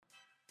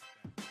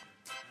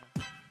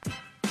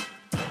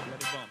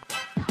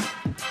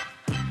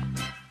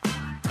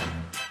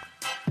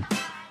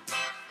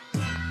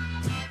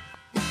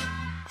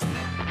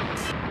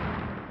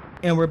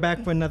And we're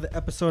back for another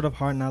episode of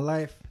Heart Not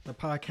Life, the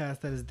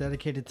podcast that is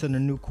dedicated to the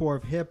new core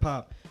of hip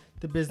hop,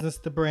 the business,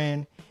 the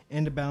brand,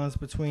 and the balance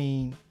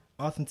between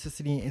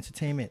authenticity and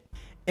entertainment.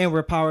 And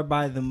we're powered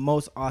by the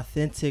most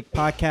authentic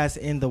podcast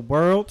in the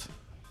world.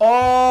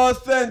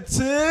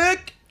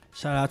 Authentic.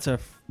 Shout out to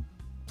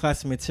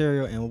Classic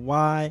Material and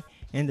Y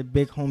and the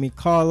big homie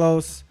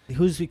Carlos,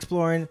 who's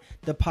exploring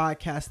the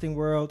podcasting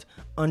world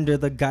under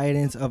the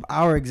guidance of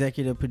our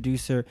executive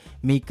producer,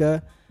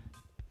 Mika,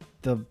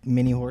 the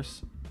mini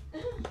horse.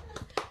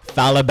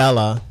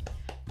 Falabella.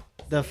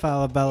 The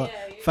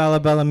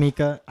Falabella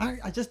Mika.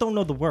 I just don't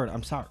know the word.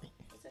 I'm sorry.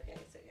 It's okay.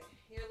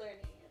 You're learning.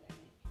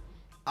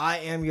 I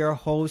am your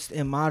host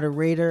and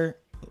moderator,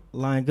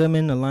 Lion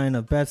Goodman, the Lion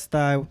of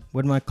Bed-Stuy.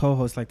 Would my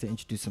co-host like to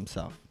introduce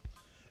himself?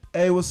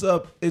 Hey, what's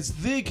up? It's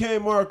the K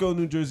Marco,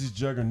 New Jersey's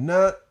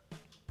juggernaut.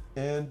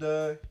 And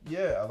I'd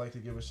like to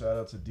give a shout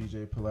out to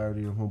DJ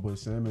Polarity and Homeboy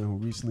Salmon, who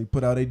recently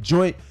put out a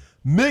joint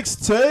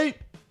mixtape.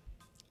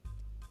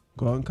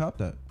 Go out and cop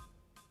that.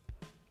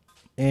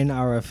 And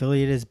our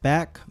affiliate is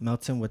back.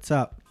 Melton, what's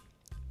up?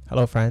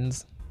 Hello,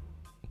 friends.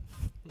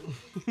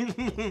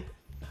 I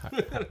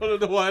don't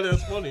know why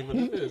that's funny, but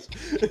it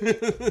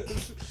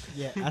is.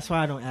 Yeah, that's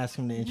why I don't ask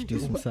him to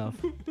introduce himself.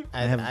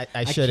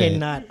 I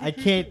shouldn't. I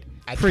can't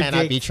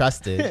cannot be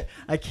trusted.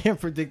 I can't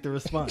predict the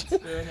response.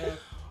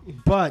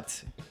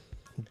 But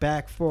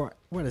back for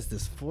what is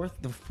this?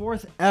 The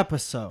fourth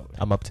episode.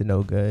 I'm up to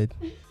no good.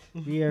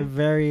 We are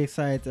very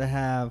excited to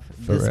have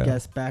For this real.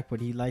 guest back.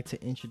 Would he like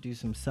to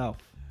introduce himself?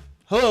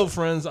 Hello,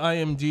 friends. I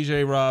am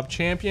DJ Rob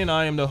Champion.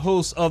 I am the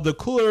host of the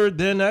Cooler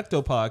Than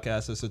Ecto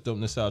podcast. It's a dope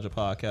nostalgia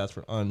podcast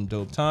for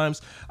undope times.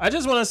 I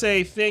just want to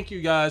say thank you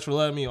guys for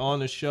letting me on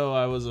the show.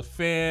 I was a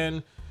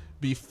fan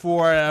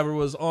before I ever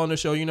was on the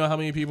show. You know how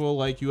many people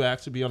like you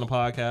ask to be on the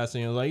podcast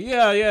and you're like,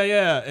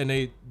 yeah. And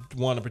they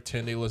want to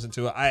pretend they listen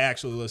to it. I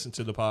actually listen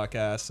to the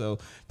podcast. So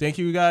thank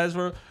you guys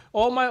for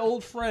all my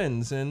old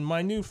friends and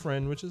my new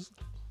friend, which is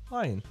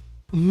Lion.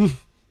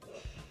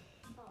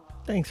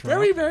 Thanks, Rob.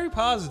 Very, very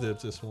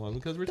positive this one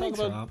because we're Thanks,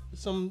 talking Rob.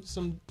 about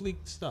some bleak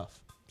stuff.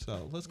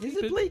 So let's keep Is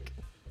it bleak?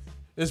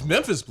 It's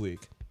Memphis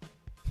bleak.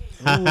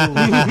 Ooh,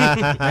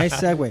 nice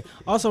segue.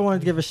 Also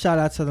wanted to give a shout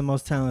out to the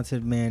most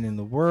talented man in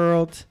the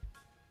world,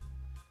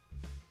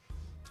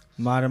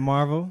 Modern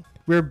Marvel.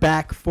 We're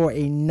back for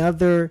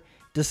another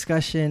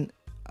discussion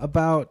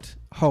about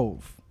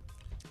Hove.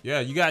 Yeah,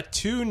 you got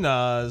two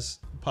Nas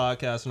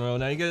podcasts in a row.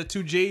 Now you got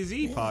two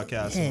Jay-Z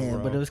podcasts in a Yeah,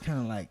 row. but it was kind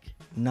of like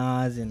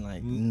Nas and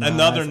like Nas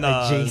Another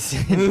Nas.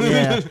 adjacent.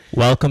 Yeah.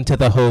 Welcome to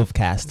the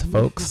Hovecast,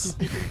 folks.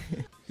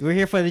 We're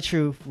here for the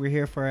truth. We're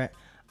here for an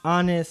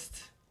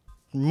honest,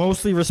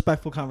 mostly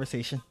respectful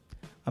conversation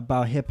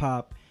about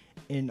hip-hop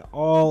in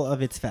all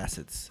of its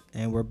facets.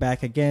 And we're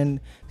back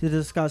again to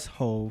discuss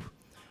Hove,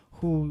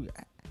 who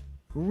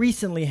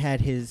recently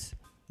had his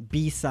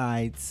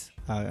B-Sides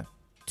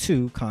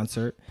 2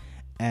 concert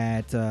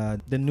at the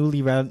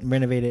newly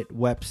renovated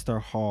Webster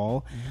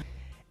Hall.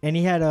 And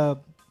he had a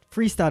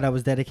freestyle that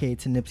was dedicated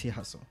to Nipsey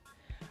Hussle.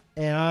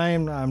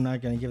 And I'm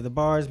not going to give the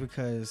bars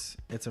because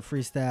it's a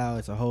freestyle.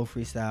 It's a whole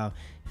freestyle.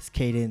 His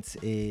cadence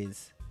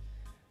is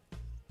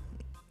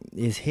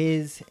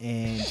his,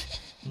 and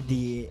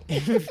the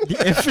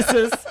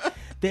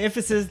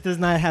emphasis does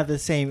not have the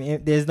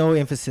same. There's no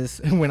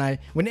emphasis when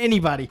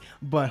anybody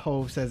but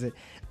Hov says it.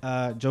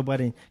 Joe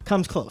Budden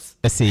comes close.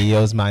 The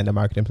CEO's mind, the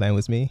marketing plan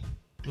was me.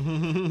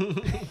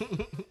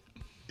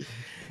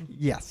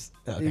 Yes,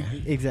 Okay.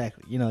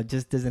 exactly. You know, it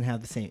just doesn't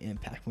have the same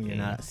impact when you're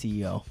not a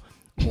CEO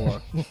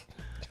or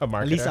A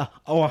marketer. at least a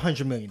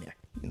 100 millionaire.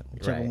 You know,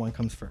 whichever Right. one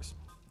comes first.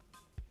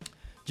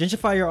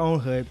 Gentrify your own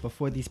hood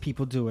before these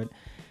people do it.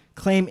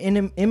 Claim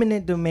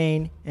eminent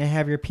domain and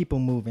have your people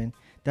moving.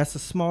 That's a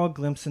small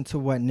glimpse into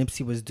what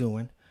Nipsey was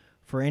doing.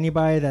 For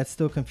anybody that's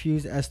still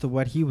confused as to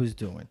what he was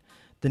doing,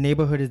 the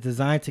neighborhood is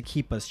designed to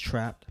keep us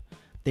trapped.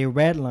 They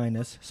redline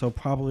us, so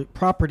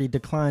property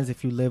declines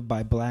if you live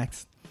by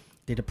blacks.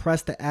 They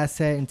depress the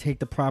asset and take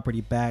the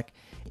property back.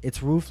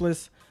 It's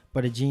ruthless,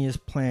 but a genius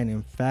plan,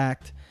 in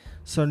fact.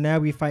 So now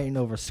we fighting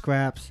over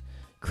scraps,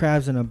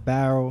 crabs in a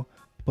barrel,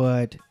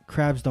 but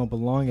crabs don't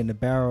belong in the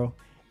barrel,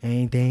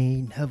 and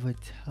they never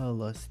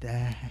tell us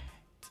that.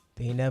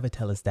 They never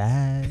tell us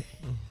that.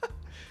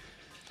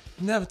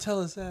 Never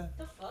tell us that.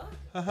 The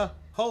fuck?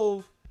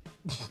 Hove.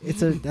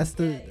 That's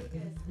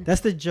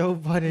the Joe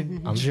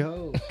Budden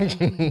Joe.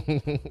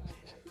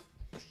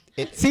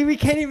 See, we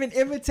can't even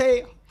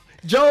imitate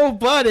Joe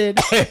Budden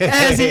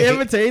as he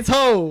imitates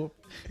Hov.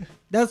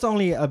 That's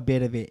only a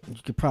bit of it. You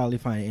could probably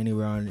find it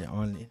anywhere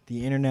on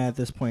the internet at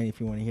this point if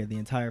you want to hear the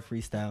entire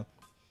freestyle.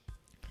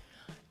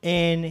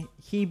 And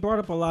he brought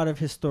up a lot of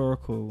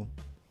historical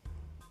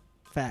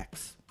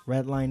facts.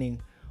 Redlining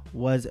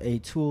was a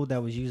tool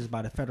that was used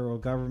by the federal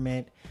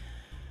government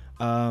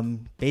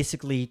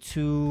basically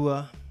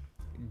to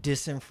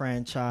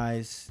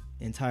disenfranchise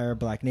entire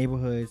black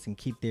neighborhoods and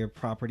keep their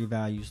property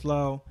values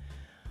low.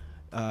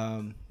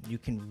 You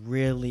can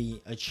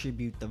really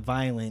attribute the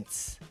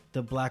violence,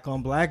 the black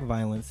on black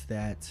violence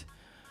that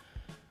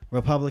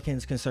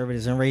Republicans,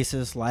 conservatives, and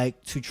racists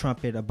like to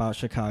trumpet about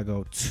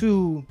Chicago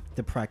to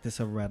the practice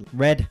of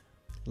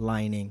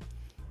redlining,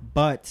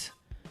 but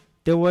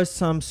there was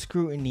some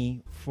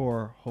scrutiny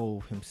for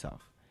Hove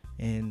himself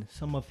and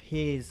some of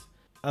his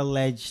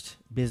alleged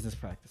business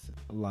practices.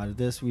 A lot of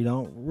this we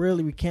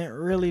can't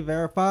really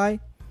verify,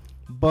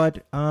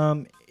 but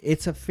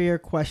it's a fair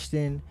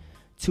question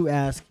to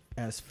ask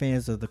as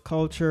fans of the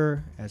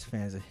culture, as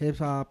fans of hip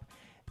hop,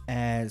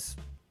 as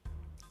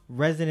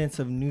residents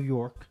of New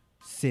York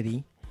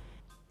City.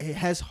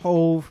 Has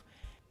Hove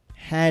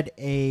had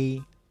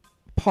a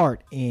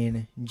part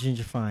in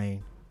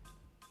gentrifying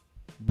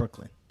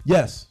Brooklyn?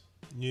 Yes,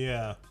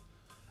 Yeah.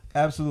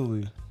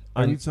 absolutely.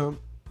 I need some.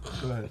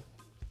 Go ahead.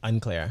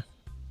 Unclear.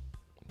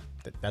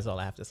 That's all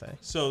I have to say.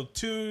 So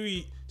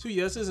two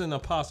yeses and a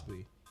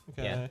possibly.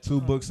 Okay. Yeah.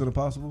 2 books and a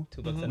possible.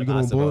 2 books Mhm. and We a get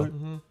on possible.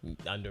 board?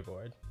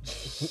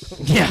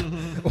 Underboard.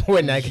 Yeah.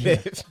 We're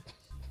negative.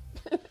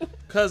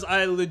 Because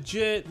I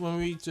legit, when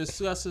we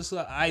discussed this,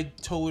 I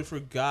totally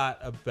forgot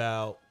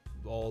about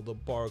all the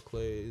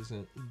Barclays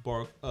and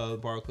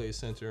Barclays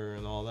Center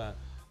and all that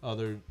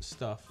other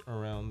stuff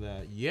around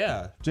that.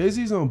 Yeah.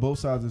 Jay-Z's on both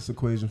sides of this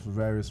equation for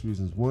various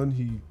reasons. One,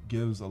 he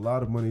gives a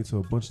lot of money to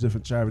a bunch of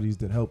different charities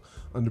that help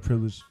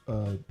underprivileged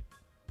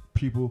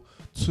people.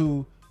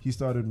 2, he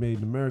started Made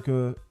in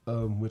America,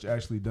 which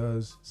actually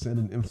does send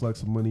an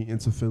influx of money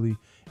into Philly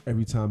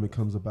every time it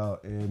comes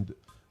about, and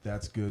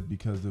that's good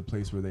because the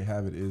place where they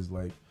have it is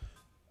like,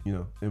 you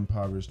know,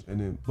 impoverished. And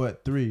then,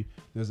 but 3,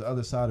 there's the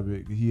other side of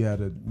it. He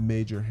had a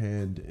major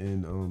hand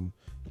in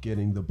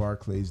getting the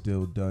Barclays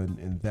deal done,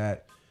 and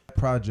that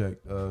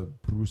project,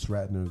 Bruce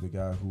Ratner, the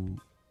guy who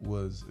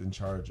was in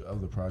charge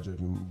of the project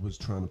and was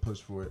trying to push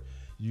for it,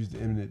 used the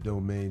eminent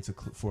domain to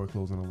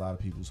foreclose on a lot of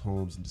people's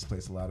homes and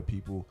displace a lot of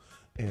people,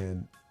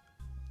 and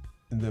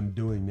in them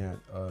doing that,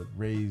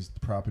 raised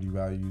property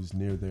values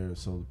near there,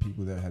 so the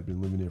people that had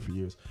been living there for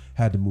years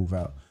had to move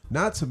out.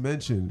 Not to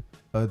mention,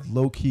 a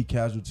low-key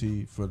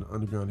casualty for the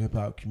underground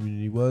hip-hop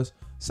community was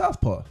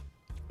Southpaw.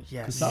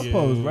 Yes.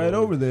 Southpaw was right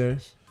over there.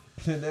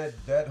 And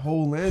that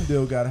whole land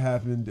deal got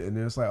happened, and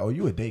it's like, oh,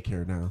 you a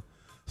daycare now.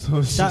 So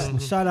it's just,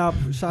 Shout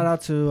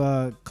out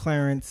to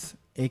Clarence,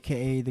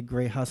 aka the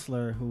Great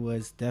Hustler, who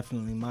was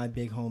definitely my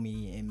big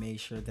homie and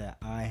made sure that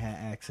I had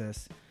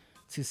access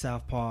to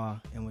Southpaw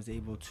and was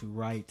able to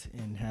write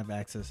and have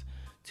access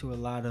to a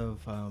lot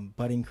of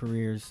budding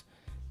careers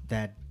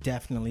that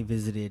definitely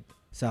visited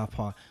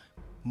Southpaw.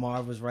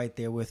 Marv was right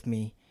there with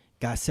me.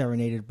 Got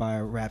serenaded by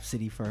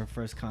Rhapsody for her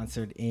first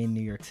concert in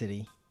New York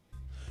City.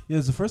 yeah,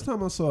 it's the first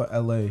time I saw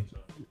LA.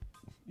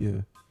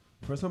 Yeah.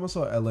 First time I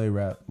saw LA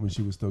rap when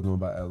she was still going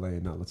by LA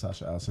and not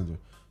Latasha Alcindor.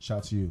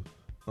 Shout to you.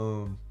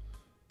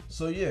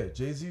 So yeah,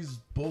 Jay-Z's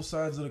both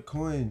sides of the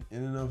coin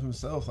in and of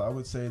himself. I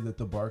would say that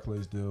the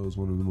Barclays deal is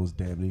one of the most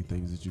damning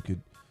things that you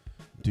could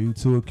do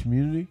to a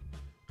community.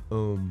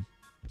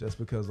 Just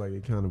because like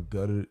it kind of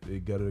gutted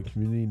a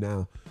community.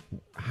 Now,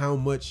 how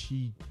much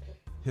he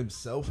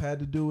himself had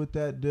to do with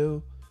that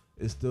deal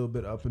is still a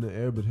bit up in the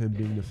air, but him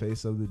being the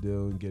face of the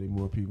deal and getting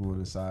more people on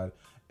his side,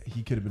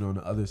 he could have been on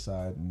the other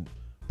side and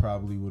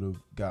probably would have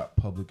got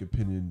public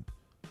opinion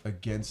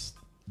against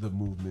the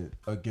movement,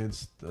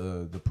 against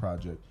the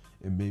project,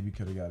 and maybe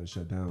could have got it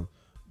shut down.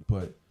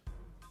 But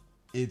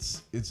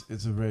it's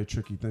a very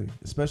tricky thing,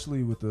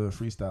 especially with the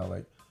freestyle.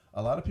 Like,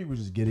 a lot of people are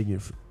just getting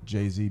it for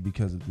Jay-Z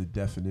because of the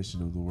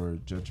definition of the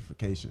word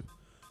gentrification.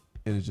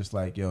 And it's just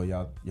like, yo,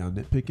 y'all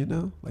nitpicking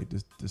now? Like,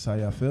 this how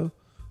y'all feel?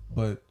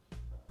 But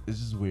it's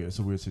just weird. It's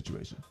a weird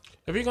situation.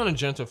 If you're gonna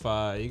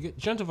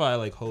gentrify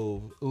like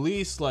Hove, at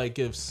least like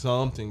give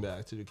something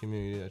back to the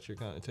community that you're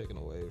kind of taking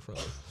away from.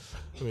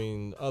 I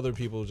mean, other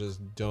people just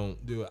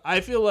don't do it.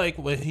 I feel like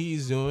what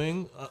he's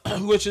doing,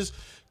 which is,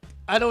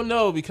 I don't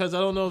know, because I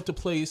don't know if to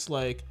place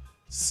like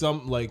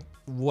some like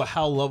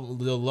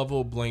the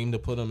level of blame to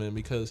put him in,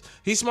 because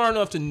he's smart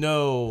enough to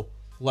know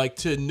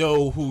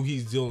who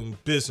he's doing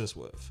business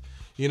with.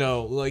 You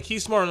know, like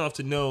he's smart enough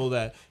to know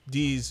that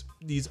these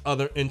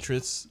other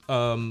interests,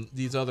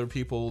 these other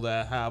people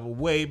that have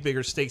way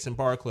bigger stakes in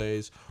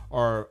Barclays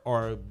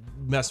are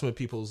messing with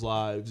people's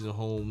lives and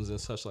homes and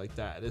such like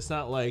that. It's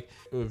not like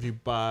if you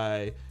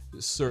buy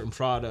a certain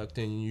product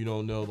and you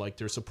don't know like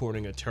they're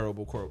supporting a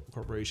terrible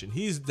corporation.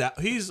 He's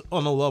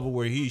on a level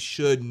where he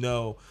should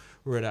know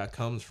where that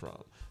comes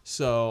from.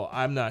 So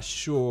I'm not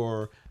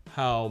sure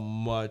how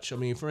much. I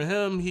mean, for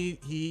him, he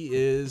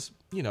is.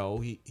 You know,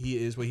 he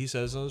is what he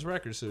says on his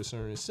records to a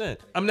certain extent.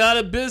 I'm not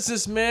a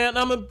businessman.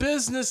 I'm a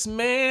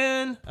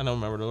businessman. I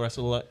don't remember the rest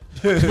of the line.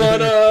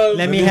 But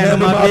Let me handle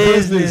my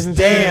business.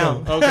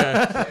 Damn.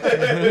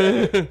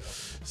 Okay.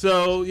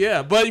 So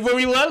yeah, but when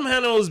we let him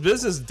handle his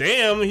business,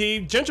 damn,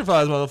 he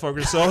gentrifies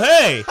motherfuckers. So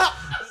hey.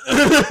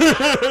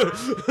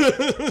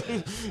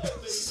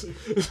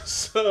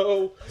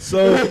 so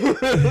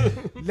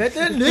Let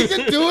that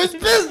nigga do his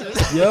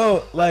business.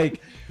 Yo, like,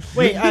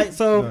 Wait,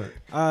 so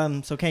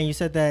Ken, you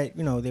said that,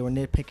 you know, they were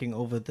nitpicking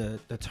over the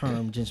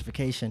term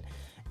gentrification,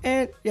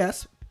 and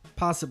yes,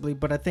 possibly,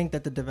 but I think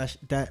that the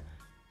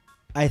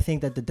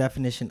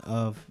definition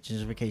of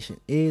gentrification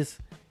is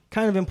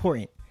kind of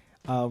important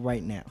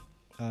right now.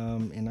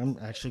 And I'm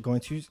actually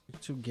going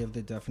to give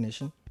the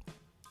definition.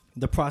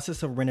 The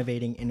process of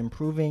renovating and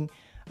improving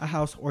a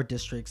house or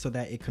district so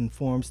that it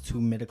conforms to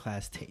middle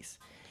class taste.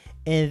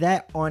 And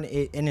that on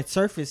it in its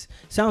surface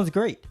sounds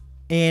great.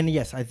 And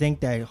yes, I think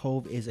that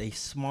Hove is a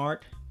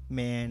smart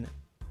man.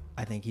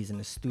 I think he's an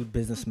astute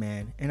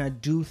businessman. And I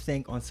do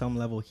think on some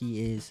level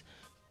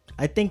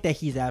I think that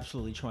he's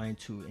absolutely trying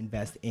to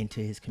invest into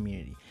his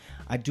community.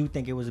 I do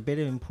think it was a bit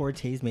of in poor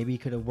taste. Maybe he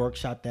could have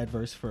workshopped that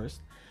verse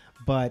first.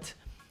 But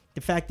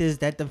the fact is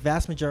that the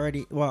vast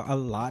majority, well, a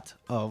lot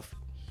of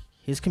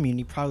his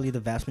community, probably the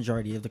vast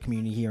majority of the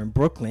community here in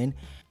Brooklyn,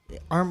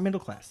 aren't middle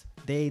class.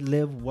 They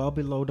live well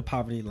below the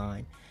poverty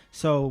line.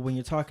 So when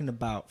you're talking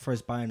about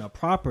first buying a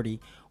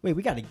property, we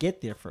got to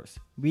get there first.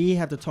 We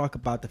have to talk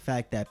about the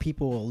fact that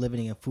people are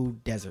living in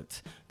food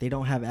deserts. They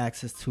don't have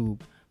access to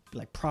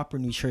like proper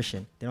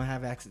nutrition. They don't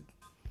have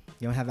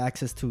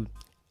access to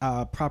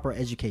proper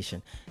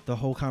education. The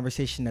whole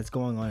conversation that's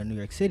going on in New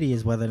York City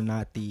is whether or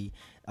not the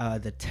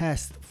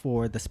tests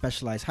for the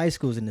specialized high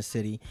schools in the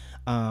city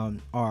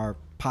are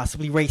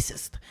possibly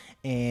racist,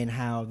 and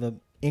how the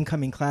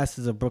incoming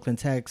classes of Brooklyn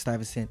Tech,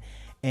 Stuyvesant,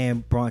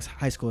 and Bronx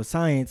High School of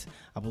Science,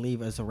 I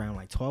believe, is around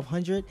like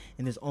 1,200,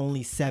 and there's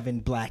only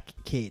 7 black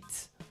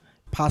kids,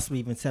 possibly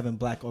even 7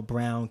 black or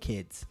brown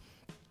kids.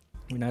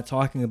 We're not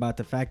talking about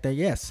the fact that,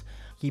 yes,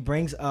 he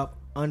brings up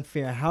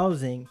unfair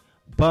housing,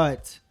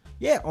 but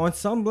yeah, on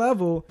some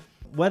level,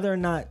 whether or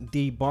not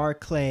the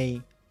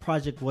Barclay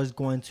project was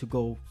going to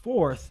go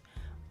forth,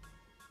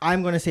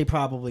 I'm going to say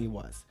probably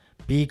was,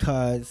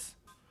 because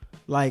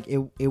like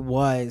it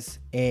was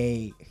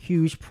a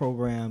huge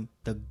program.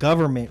 The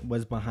government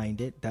was behind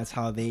it. That's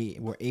how they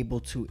were able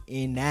to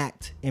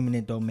enact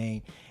eminent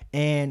domain.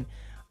 And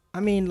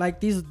I mean, like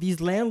these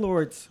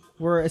landlords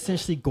were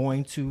essentially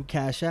going to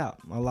cash out.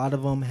 A lot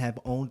of them have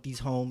owned these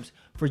homes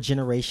for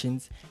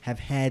generations, have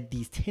had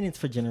these tenants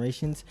for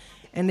generations,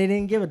 and they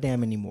didn't give a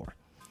damn anymore.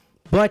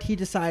 But he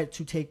decided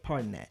to take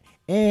part in that.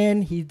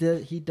 And he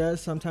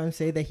does sometimes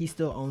say that he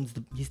still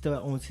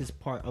owns his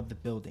part of the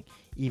building,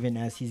 even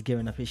as he's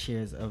giving up his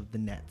shares of the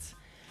Nets.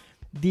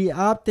 The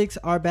optics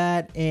are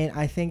bad, and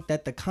I think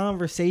that the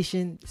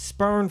conversation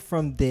spurned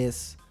from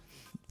this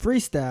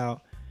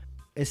freestyle,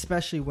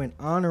 especially when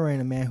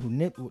honoring a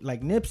man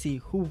like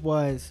Nipsey, who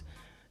was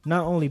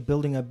not only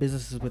building up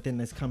businesses within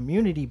this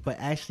community, but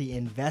actually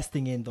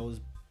investing in those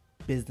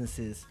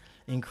businesses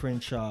in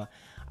Crenshaw.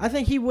 I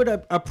think he would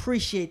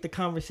appreciate the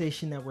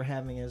conversation that we're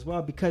having as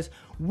well, because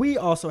we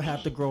also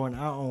have to grow in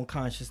our own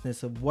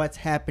consciousness of what's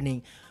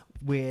happening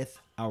with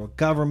our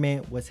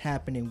government, what's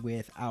happening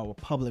with our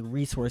public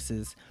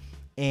resources,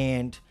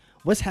 and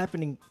what's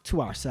happening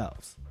to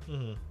ourselves.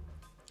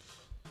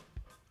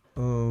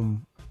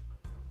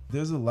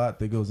 There's a lot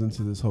that goes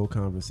into this whole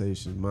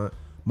conversation.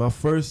 My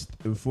first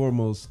and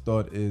foremost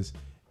thought is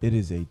it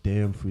is a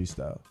damn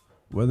freestyle.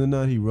 Whether or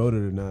not he wrote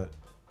it or not,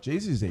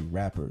 Jay-Z is a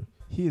rapper.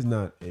 He is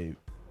not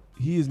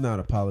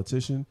a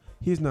politician.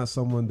 He's not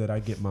someone that I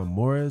get my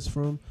mores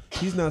from.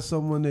 He's not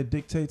someone that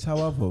dictates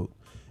how I vote.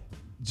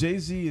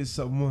 Jay-Z is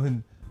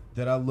someone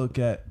that I look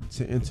at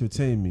to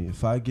entertain me.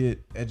 If I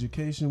get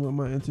education with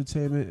my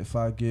entertainment, if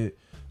I get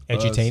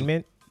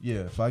Edutainment?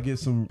 if I get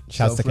some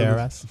Shouts to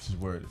KRS.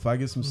 Word. If I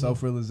get some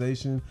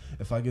self-realization,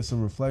 if I get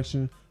some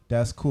reflection,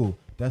 that's cool.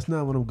 That's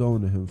not what I'm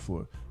going to him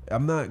for.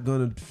 I'm not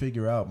going to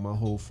figure out my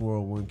whole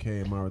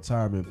 401k and my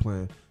retirement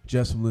plan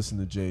just from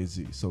listening to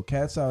Jay-Z. So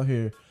cats out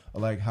here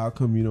are like, how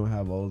come you don't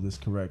have all of this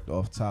correct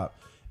off top?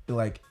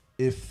 Like,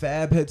 if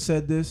Fab had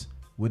said this,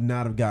 would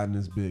not have gotten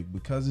this big,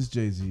 because it's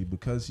Jay-Z,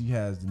 because he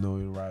has the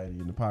notoriety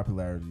and the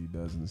popularity he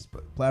does and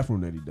the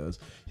platform that he does.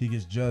 He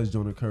gets judged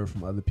on a curve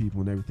from other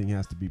people and everything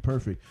has to be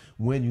perfect.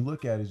 When you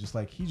look at it, it's just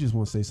like he just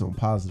wants to say something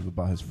positive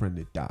about his friend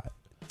that died.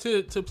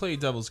 To play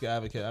devil's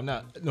advocate, I'm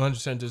not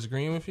 100%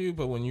 disagreeing with you,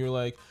 but when you're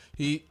like,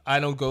 I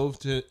don't go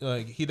to,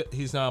 like,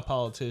 he's not a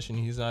politician,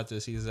 he's not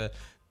this, he's that.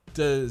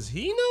 Does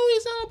he know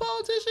he's not a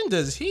politician?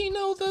 Does he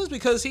know this?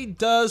 Because he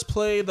does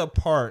play the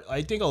part.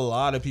 I think a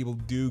lot of people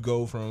do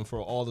go for him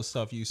for all the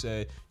stuff you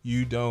say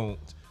you don't,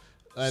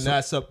 and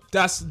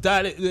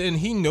and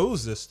he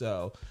knows this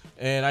though,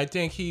 and I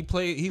think he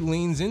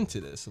leans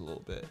into this a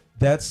little bit.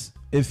 That's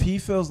if he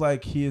feels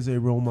like he is a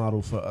role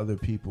model for other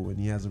people and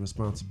he has a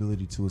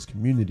responsibility to his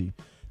community.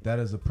 That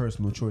is a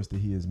personal choice that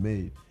he has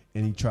made,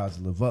 and he tries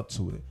to live up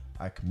to it.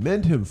 I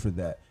commend him for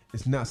that.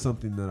 It's not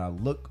something that I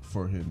look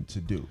for him to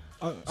do.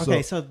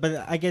 Okay,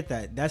 but I get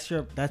that. That's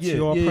your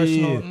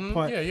personal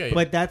part. Yeah.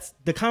 But that's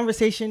the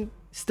conversation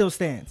still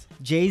stands.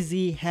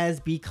 Jay-Z has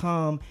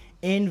become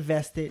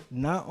invested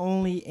not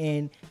only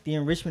in the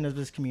enrichment of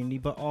this community,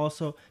 but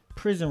also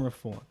prison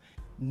reform.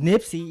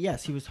 Nipsey,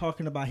 yes, he was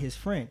talking about his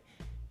friend.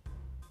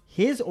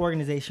 His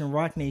organization,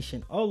 Rock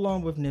Nation,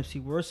 along with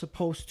Nipsey, were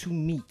supposed to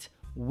meet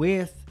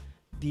with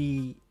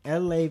the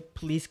LA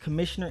police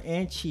commissioner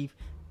and chief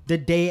the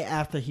day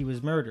after he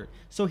was murdered.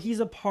 So he's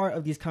a part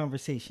of these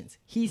conversations.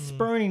 He's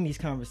spurring these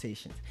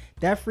conversations.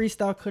 That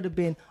freestyle could have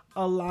been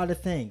a lot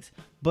of things,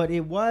 but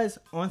it was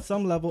on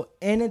some level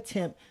an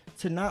attempt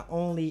to not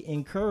only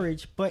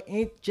encourage but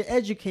to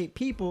educate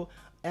people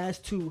as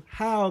to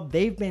how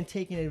they've been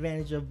taken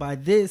advantage of by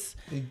this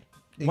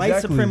white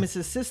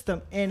supremacist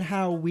system and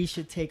how we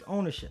should take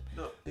ownership.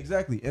 No,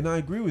 exactly. And I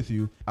agree with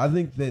you. I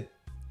think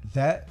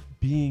that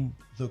being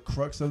the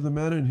crux of the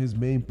matter and his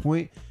main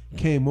point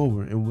came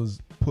over and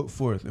was put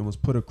forth and was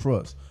put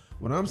across.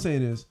 What I'm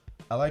saying is,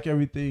 I like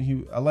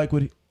everything I like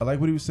what he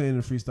was saying in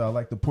the freestyle. I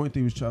like the point that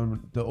he was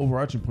the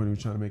overarching point he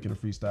was trying to make in the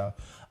freestyle.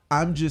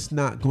 I'm just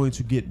not going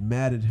to get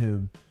mad at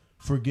him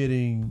for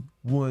getting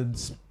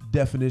one's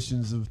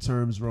definitions of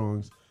terms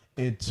wrongs,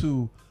 and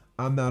two,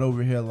 I'm not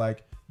over here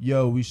like,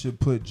 yo, we should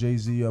put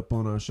Jay-Z up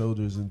on our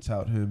shoulders and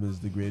tout him as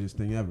the greatest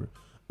thing ever.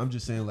 I'm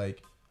just saying,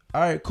 like,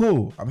 all right,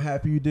 cool. I'm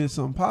happy you did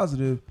something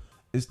positive.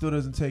 It still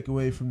doesn't take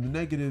away from the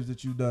negatives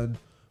that you've done,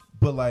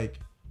 but like,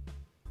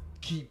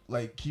 keep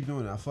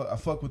doing it. I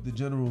fuck with the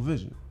general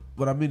vision.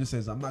 What I mean to say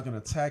is, I'm not gonna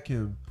attack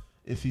him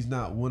if he's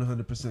not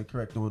 100%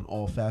 correct on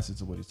all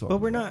facets of what he's talking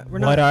But about. we're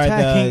not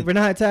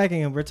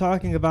attacking him. We're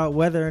talking about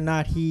whether or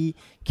not he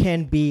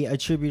can be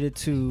attributed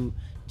to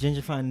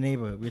gentrifying the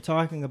neighborhood. We're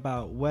talking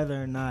about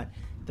whether or not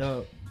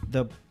the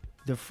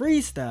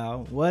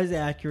freestyle was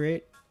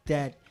accurate,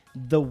 that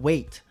the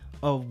weight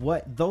of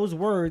what those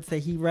words that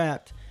he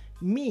rapped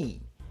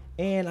mean.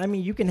 And I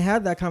mean, you can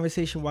have that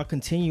conversation while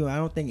continuing. I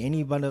don't think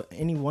any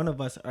one of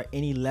us are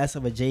any less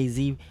of a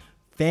Jay-Z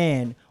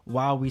fan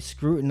while we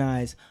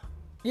scrutinize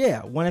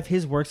one of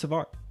his works of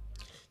art.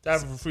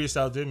 That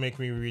freestyle did make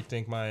me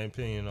rethink my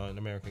opinion on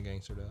American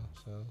Gangster, though.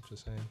 So,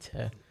 just saying.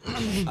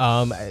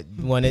 I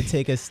want to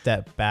take a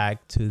step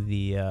back to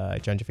the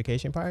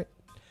gentrification part.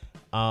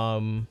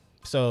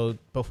 So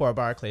before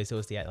Barclays, it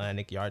was the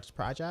Atlantic Yards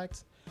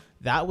project.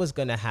 That was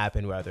going to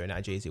happen whether or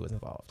not Jay-Z was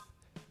involved.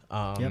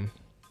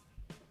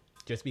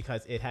 Just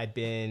because it had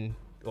been,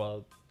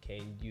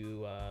 Kane,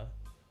 you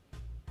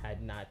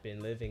had not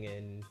been living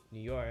in New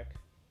York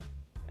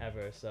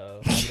ever,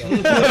 so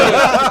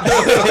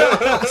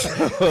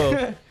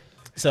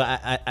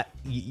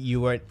you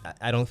weren't.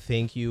 I don't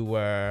think you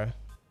were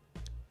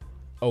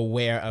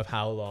aware of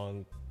how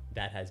long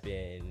that has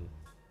been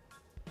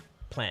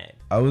planned.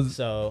 I was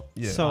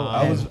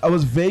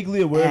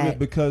vaguely aware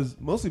of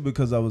it mostly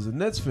because I was a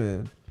Nets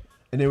fan,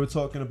 and they were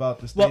talking about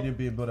the stadium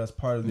being built as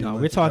part of the. No,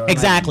 Olympic we're talking Yards.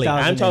 Exactly.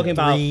 I'm talking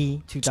about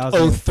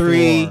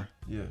 2003,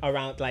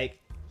 around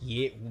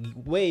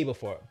way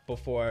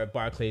before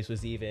Barclays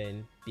was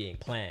even being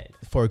planned.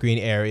 Fort Greene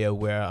area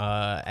where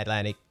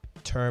Atlantic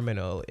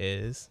Terminal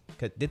is.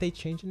 Did they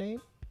change the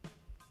name?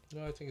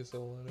 No, I think it's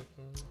Atlantic.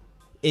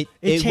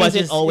 It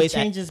wasn't always. It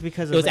changes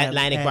because it was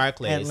Atlantic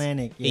Barclays.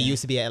 Atlantic. Yeah. It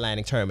used to be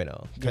Atlantic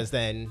Terminal because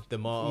then the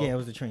mall. Yeah, it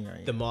was the train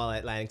yard. The mall at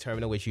Atlantic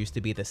Terminal, which used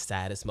to be the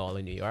saddest mall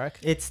in New York.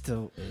 It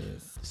still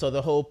is. So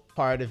the whole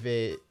part of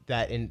it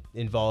that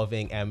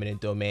involving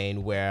eminent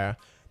domain, where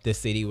the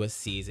city was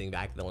seizing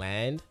back the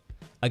land,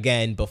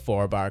 again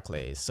before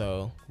Barclays.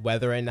 So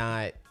whether or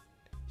not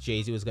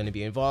Jay-Z was going to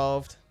be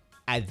involved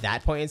at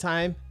that point in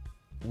time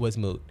was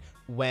moot.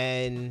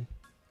 When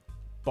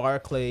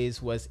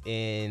Barclays was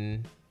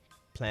in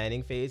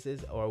planning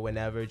phases or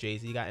whenever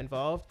Jay-Z got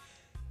involved,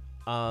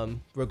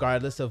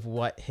 regardless of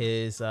what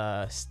his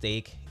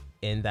stake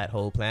in that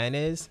whole plan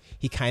is,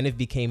 he kind of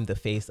became the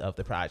face of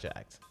the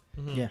project.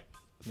 Mm-hmm. Yeah.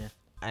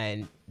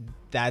 And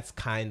that's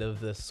kind of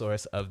the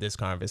source of this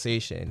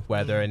conversation,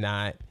 whether or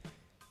not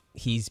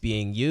he's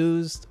being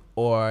used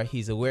or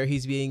he's aware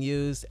he's being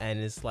used and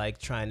is like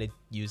trying to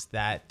use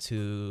that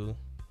to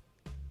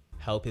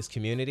help his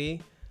community,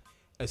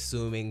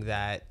 assuming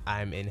that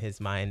I'm in his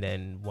mind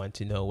and want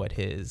to know what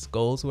his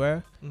goals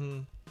were. Mm-hmm.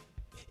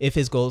 If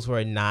his goals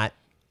were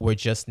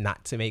just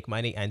not to make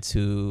money and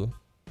to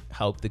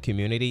help the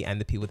community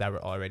and the people that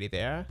were already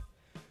there,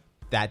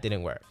 that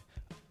didn't work.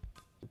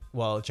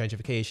 Well,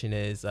 gentrification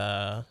is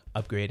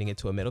upgrading it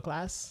to a middle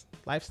class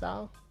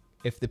lifestyle.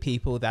 If the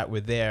people that were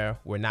there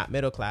were not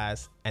middle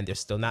class and they're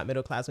still not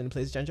middle class when the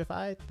place is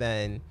gentrified,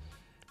 then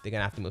they're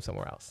gonna have to move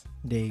somewhere else.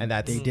 They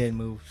did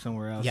move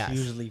somewhere else. Yes.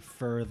 Usually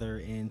further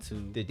into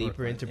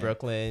deeper into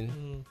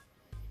Brooklyn,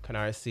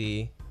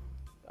 Canarsie,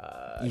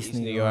 East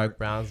New York,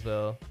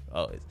 Brownsville.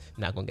 Oh, it's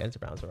not gonna get into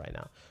Brownsville right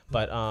now,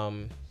 but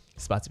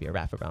it's about to be a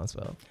wrap for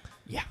Brownsville.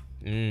 Yeah.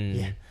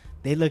 Yeah.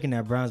 They looking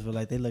at Brownsville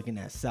like they looking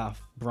at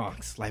South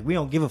Bronx. Like, we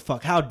don't give a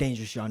fuck how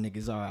dangerous y'all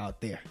niggas are out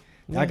there.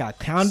 Y'all got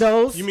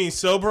condos. You mean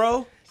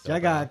Sobro? Y'all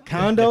got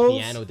condos the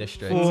piano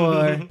district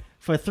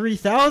for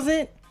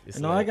 $3,000,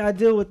 and all I like, gotta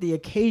deal with the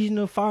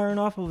occasional firing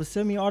off of a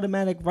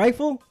semi-automatic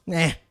rifle.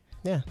 Nah,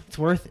 yeah, it's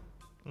worth it.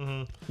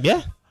 Mm-hmm.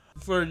 Yeah.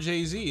 For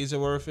Jay-Z, is it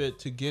worth it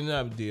to get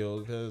that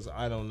deal? Because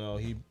I don't know,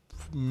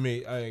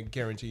 I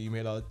guarantee he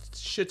made a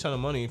shit ton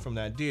of money from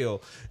that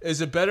deal.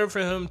 Is it better for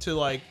him to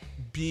like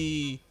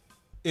be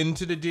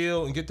into the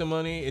deal and get the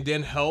money and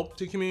then help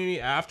the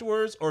community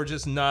afterwards, or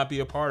just not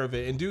be a part of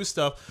it and do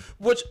stuff,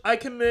 which I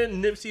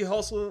commend Nipsey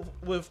Hussle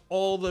with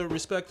all the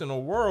respect in the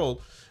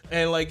world.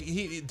 And like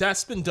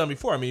that's been done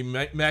before. I mean,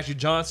 Magic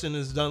Johnson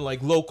has done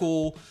like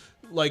local,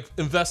 like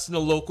invest in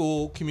the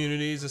local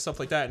communities and stuff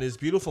like that, and it's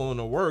beautiful and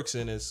it works,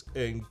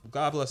 and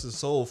God bless his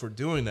soul for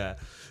doing that.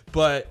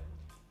 But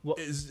Well,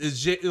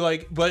 is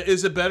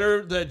it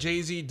better that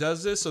Jay-Z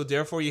does this, so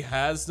therefore he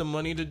has the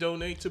money to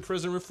donate to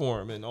prison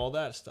reform and all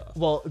that stuff?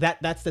 Well,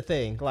 that's the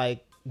thing.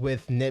 Like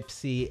with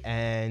Nipsey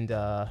and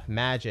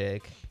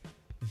Magic,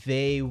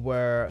 they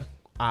were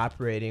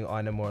operating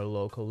on a more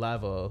local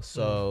level,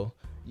 so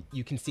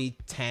you can see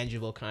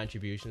tangible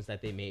contributions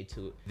that they made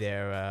to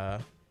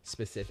their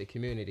specific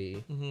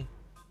community.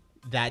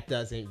 That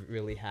doesn't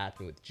really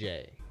happen with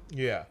Jay.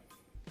 Yeah.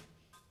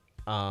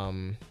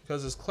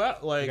 Because it's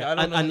like I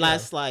don't know,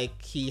 unless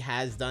like he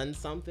has done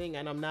something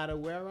and I'm not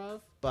aware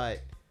of, but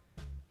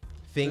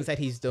things that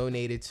he's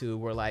donated to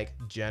were like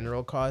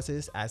general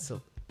causes as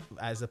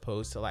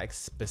opposed to like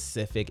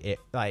specific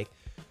like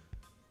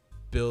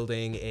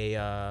building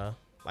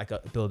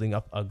building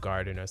up a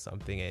garden or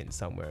something in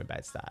somewhere in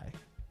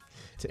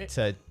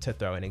Bed-Stuy, to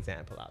throw an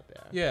example out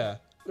there. Yeah.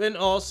 And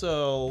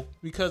also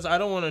because I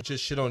don't want to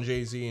just shit on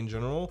Jay-Z in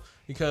general,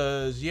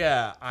 because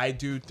I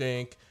do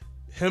think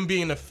him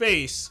being the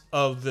face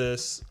of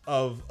this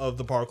of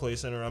the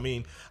Barclays Center, I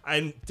mean,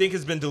 I think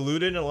it's been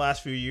diluted in the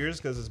last few years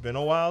because it's been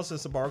a while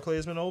since the Barclays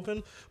has been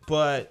open.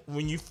 But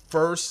when the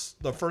first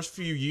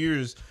few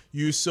years,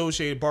 you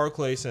associated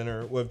Barclays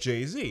Center with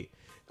Jay-Z.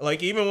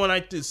 Like even when I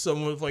did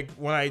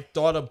when I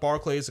thought of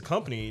Barclays as a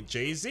company,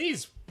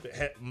 Jay-Z's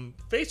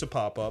face would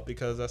pop up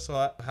because that's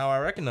how I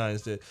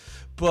recognized it.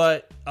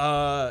 But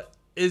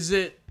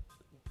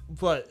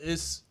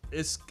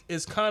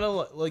it's kind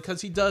of like,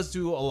 because he does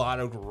do a lot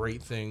of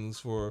great things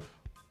for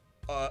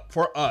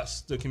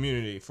us, the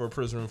community, for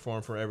prison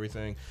reform, for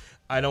everything.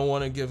 I don't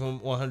want to give him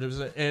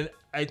 100%. And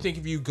I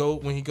think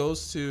when he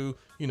goes to,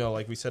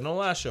 like we said in the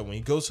last show, when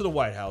he goes to the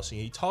White House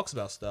and he talks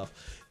about stuff,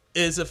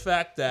 is the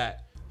fact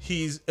that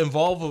he's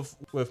involved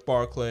with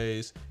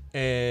Barclays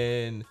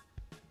and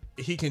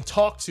he can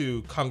talk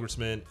to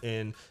congressmen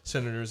and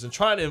senators and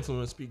try to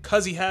influence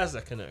because he has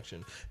that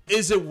connection.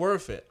 Is it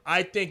worth it?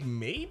 I think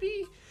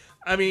maybe.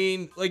 I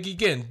mean, like,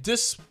 again,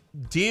 this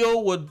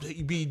deal would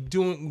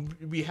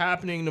be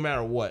happening no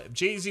matter what. If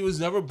Jay-Z was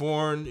never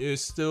born, it will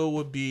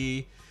still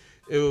be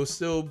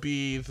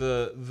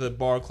the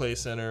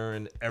Barclays Center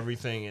and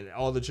everything, and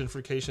all the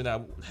gentrification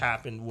that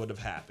happened would have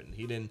happened.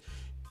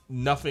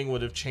 Nothing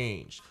would have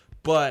changed.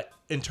 But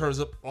in terms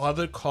of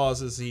other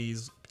causes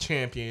he's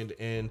championed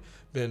and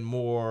been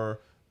more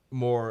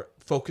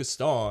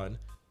focused on,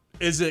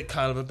 is it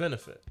kind of a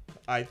benefit?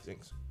 I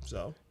think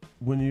so.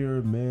 When you're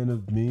a man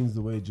of means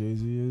the way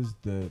Jay-Z is,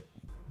 that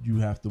you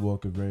have to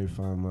walk a very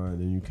fine line,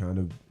 and you kind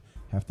of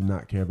have to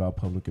not care about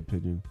public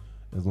opinion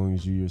as long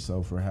as you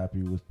yourself are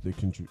happy with the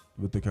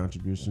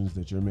contributions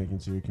that you're making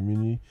to your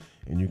community,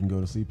 and you can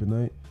go to sleep at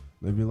night.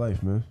 Live your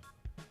life, man.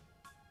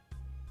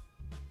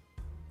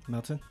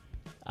 Melton?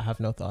 I have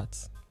no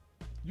thoughts.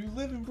 You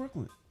live in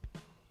Brooklyn.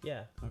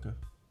 Yeah. Okay.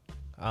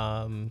 He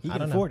I can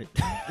don't afford know. it.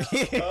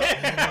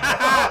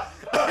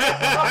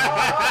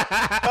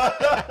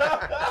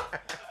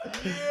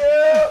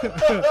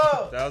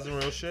 That was some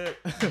real shit.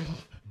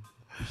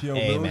 Yo,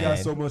 Hey, Bill got man.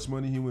 so much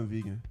money he went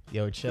vegan.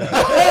 Yo, chill.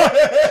 Fuck.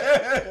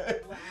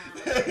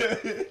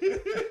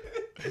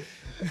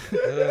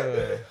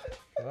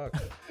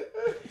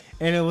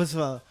 And it was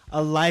a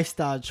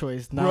lifestyle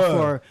choice, not Bruh.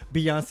 for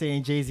Beyonce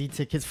and Jay-Z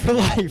tickets for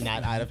life.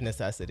 Not out of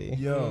necessity.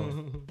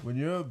 Yo, when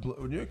you're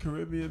a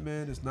Caribbean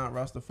man, it's not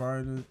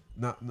Rastafarian,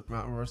 not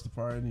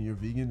Rastafarian, and you're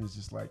vegan. It's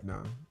just like,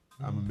 nah,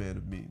 I'm a man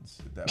of means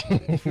at that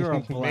point. If you're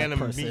a black Man of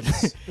person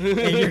meats.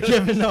 and you're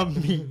giving up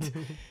meat,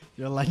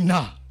 you're like,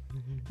 nah,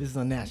 this is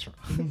unnatural.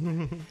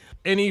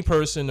 Any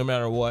person, no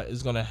matter what,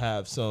 is going to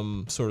have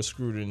some sort of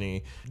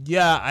scrutiny.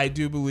 Yeah, I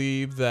do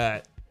believe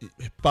that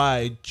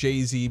by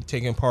Jay-Z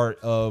taking part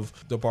of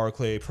the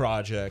Barclay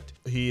project,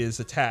 he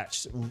is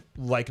attached,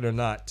 like it or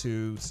not,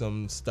 to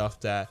some stuff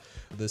that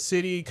the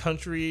city,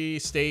 country,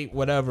 state,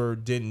 whatever,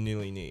 didn't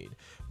really need.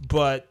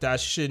 But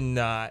that should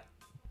not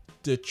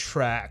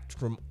detract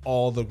from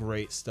all the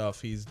great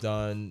stuff he's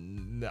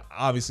done,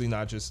 obviously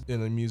not just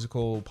in the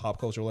musical pop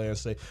culture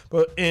landscape,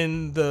 but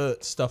in the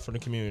stuff for the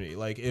community.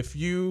 Like, if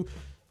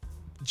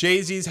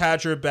Jay-Z's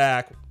had your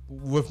back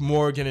with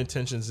more good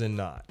intentions than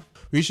not.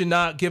 We should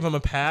not give him a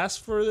pass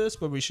for this,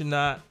 but we should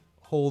not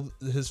hold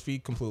his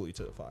feet completely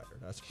to the fire.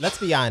 Let's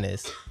be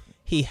honest.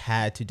 He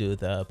had to do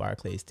the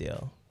Barclays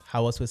deal.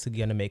 How else was he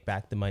going to make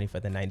back the money for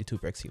the 92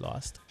 bricks he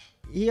lost?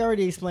 He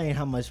already explained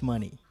how much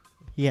money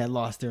he had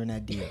lost during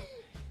that deal.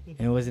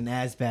 And it wasn't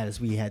as bad as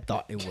we had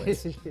thought it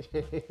was.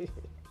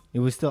 It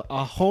was still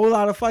a whole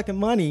lot of fucking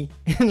money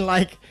in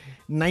like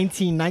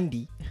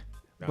 1990.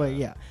 But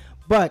yeah.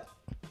 But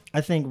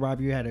I think,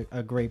 Rob, you had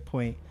a great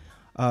point.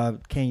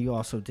 Ken, you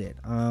also did.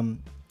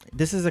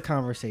 This is a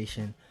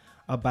conversation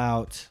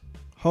about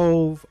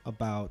Hove,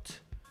 about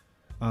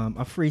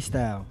a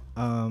freestyle.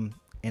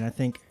 and I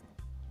think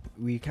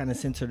we kind of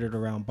centered it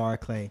around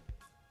Barclay.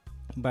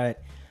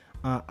 But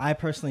I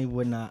personally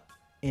would not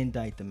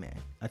indict the man.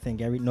 I think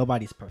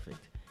nobody's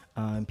perfect.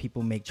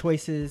 People make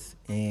choices,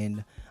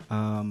 and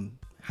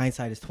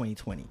hindsight is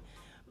 20/20.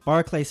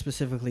 Barclay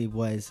specifically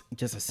was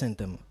just a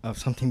symptom of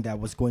something that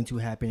was going to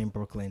happen in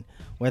Brooklyn,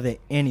 whether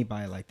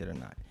anybody liked it or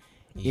not.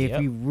 If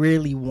we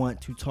really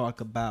want to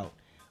talk about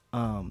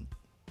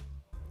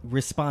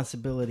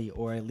responsibility,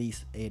 or at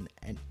least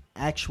an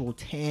actual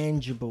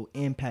tangible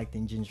impact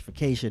in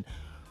gentrification,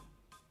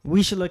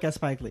 we should look at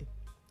Spike Lee,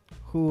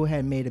 who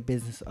had made a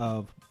business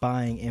of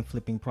buying and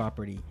flipping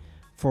property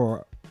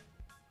for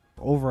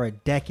over a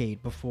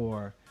decade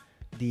before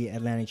the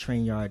Atlantic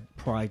Train Yard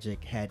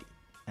project had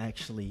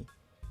actually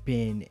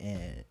been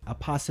a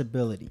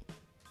possibility.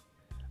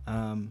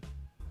 But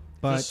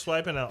Just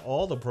swiping out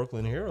all the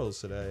Brooklyn heroes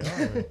today,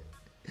 aren't we?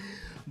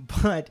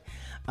 But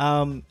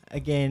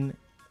again,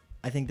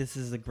 I think this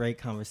is a great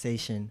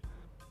conversation.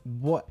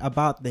 What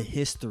about the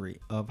history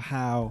of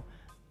how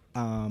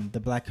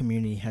the black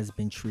community has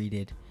been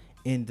treated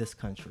in this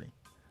country?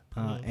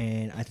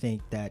 And I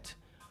think that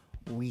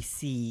we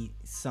see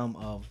some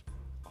of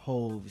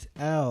Hov's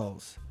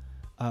L's.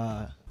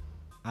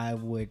 I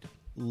would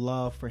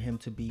love for him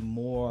to be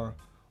more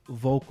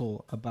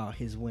vocal about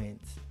his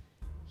wins.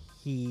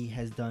 He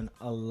has done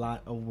a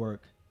lot of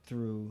work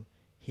through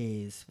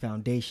his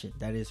foundation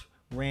that is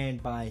ran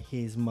by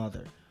his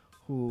mother,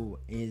 who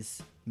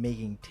is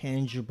making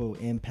tangible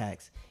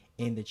impacts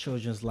in the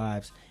children's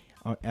lives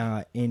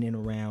in and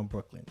around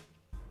Brooklyn.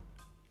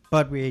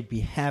 But we'd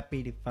be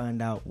happy to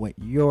find out what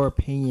your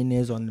opinion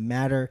is on the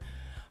matter.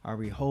 Are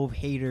we Hov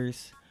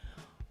haters?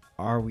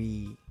 Are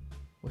we,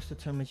 what's the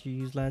term that you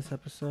used last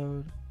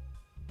episode?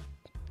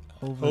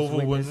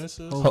 Hova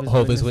witnesses?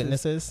 Hova's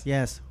witnesses?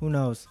 Yes, who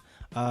knows?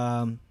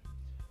 Why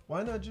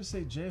not just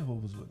say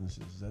Jehovah's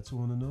Witnesses? Is that too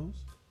on the nose?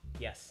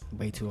 Yes.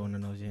 Way too on the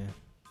nose, yeah.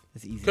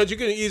 It's easy. Because you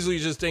can easily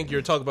just think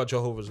you're talking about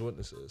Jehovah's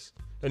Witnesses,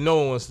 and no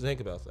one wants to think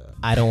about that.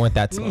 I don't want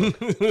that smoke.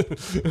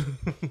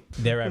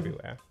 They're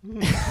everywhere.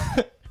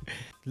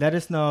 Let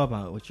us know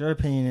about what your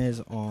opinion is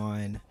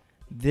on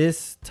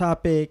this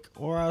topic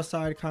or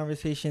outside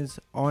conversations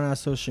on our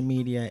social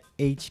media,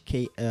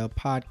 HKL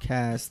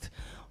Podcast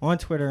on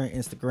Twitter and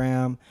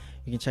Instagram.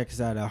 You can check us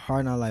out at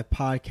Hard Not Life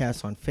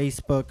Podcast on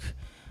Facebook.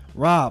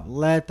 Rob,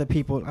 let the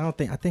people, I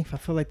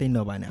feel like they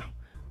know by now,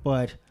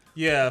 but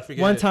Yeah,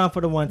 forget one it. time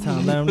for the one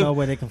time, let them know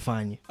where they can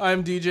find you.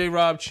 I'm DJ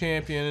Rob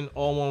Champion,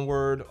 all one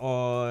word,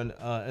 on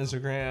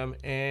Instagram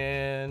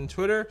and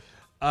Twitter.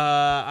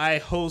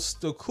 I host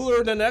the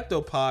Cooler Than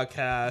Ecto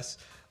podcast.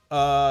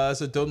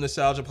 It's a dope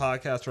nostalgia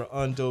podcast for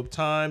undope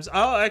times.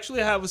 I'll actually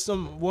have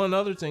one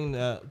other thing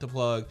to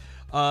plug.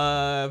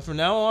 From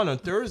now on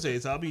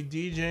Thursdays, I'll be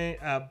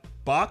DJing at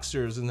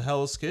Boxers in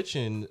Hell's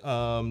Kitchen,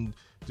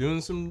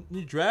 doing some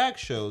drag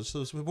shows,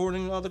 so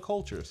supporting other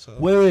cultures. So.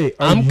 Wait.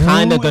 I'm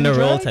kind of going to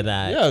roll to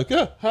that. Yeah,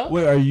 good. Huh?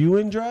 Wait, are you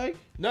in drag?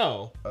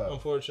 No,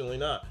 unfortunately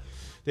not.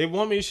 They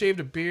want me to shave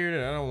the beard,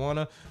 and I don't want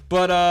to.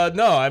 But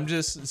no, I'm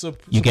just...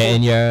 You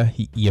getting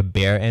your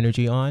bear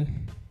energy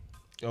on?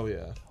 Oh,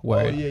 yeah.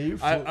 Word. Oh, yeah, you're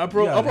I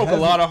broke a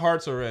lot of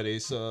hearts already,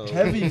 so...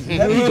 Heavy energy in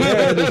the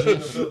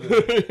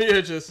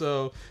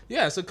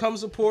building. So come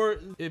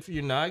support. If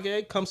you're not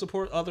gay, come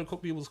support other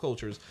people's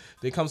cultures.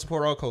 They come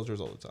support our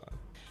cultures all the time.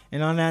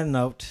 And on that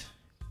note,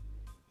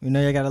 we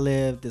know you got to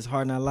live this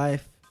hard not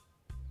life,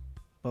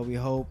 but we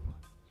hope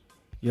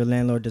your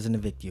landlord doesn't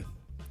evict you.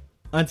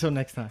 Until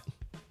next time.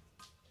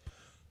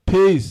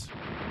 Peace.